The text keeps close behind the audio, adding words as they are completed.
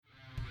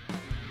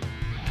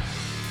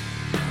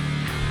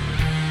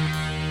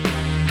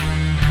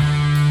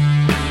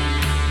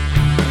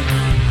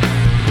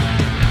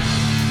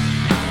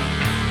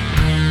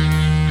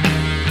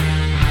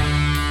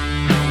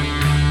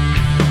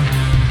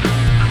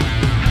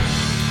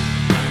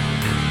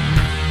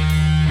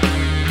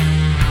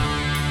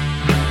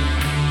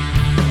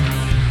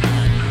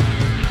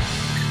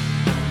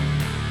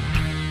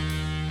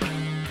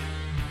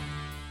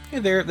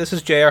there, this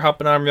is JR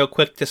hopping on real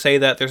quick to say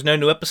that there's no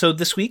new episode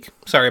this week.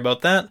 Sorry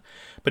about that.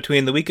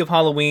 Between the week of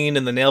Halloween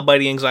and the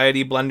nail-biting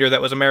anxiety blender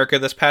that was America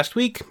this past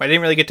week, I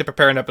didn't really get to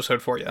prepare an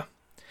episode for you.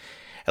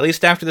 At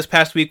least after this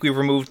past week, we've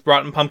removed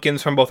rotten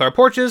pumpkins from both our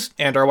porches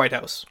and our White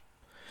House.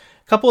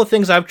 A couple of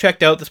things I've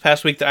checked out this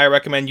past week that I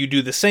recommend you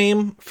do the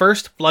same.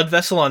 First, Blood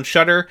Vessel on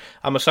Shudder.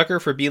 I'm a sucker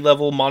for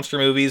B-level monster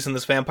movies, and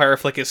this vampire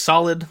flick is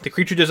solid. The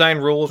creature design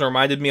rules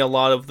reminded me a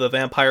lot of the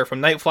vampire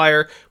from Night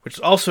Flyer, which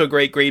is also a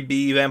great grade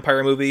B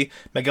vampire movie.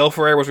 Miguel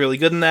Ferrer was really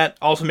good in that.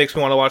 Also makes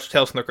me want to watch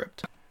Tales from the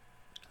Crypt.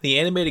 The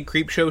animated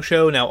Creepshow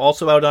show, now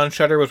also out on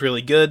Shudder, was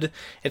really good.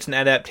 It's an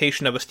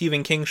adaptation of a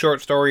Stephen King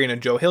short story and a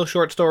Joe Hill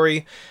short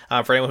story.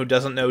 For anyone who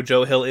doesn't know,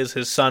 Joe Hill is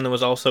his son and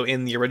was also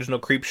in the original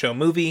Creepshow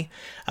movie.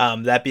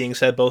 That being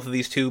said, both of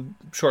these two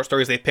short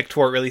stories they picked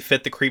for it really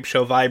fit the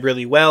Creepshow vibe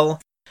really well.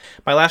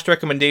 My last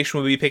recommendation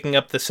would be picking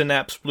up the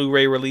Synapse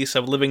Blu-ray release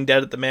of Living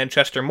Dead at the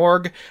Manchester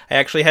Morgue. I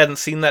actually hadn't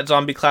seen that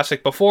zombie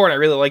classic before, and I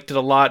really liked it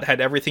a lot. It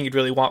had everything you'd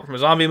really want from a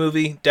zombie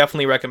movie.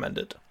 Definitely recommend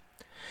it.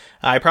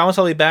 I promise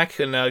I'll be back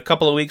in a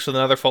couple of weeks with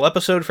another full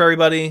episode for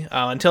everybody.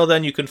 Until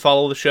then, you can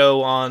follow the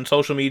show on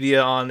social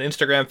media on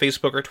Instagram,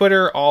 Facebook, or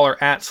Twitter. All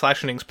are at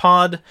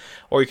 @SlashingsPod,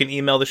 or you can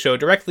email the show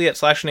directly at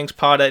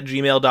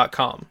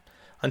slashingsPod@gmail.com.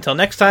 Until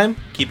next time,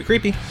 keep it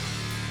creepy.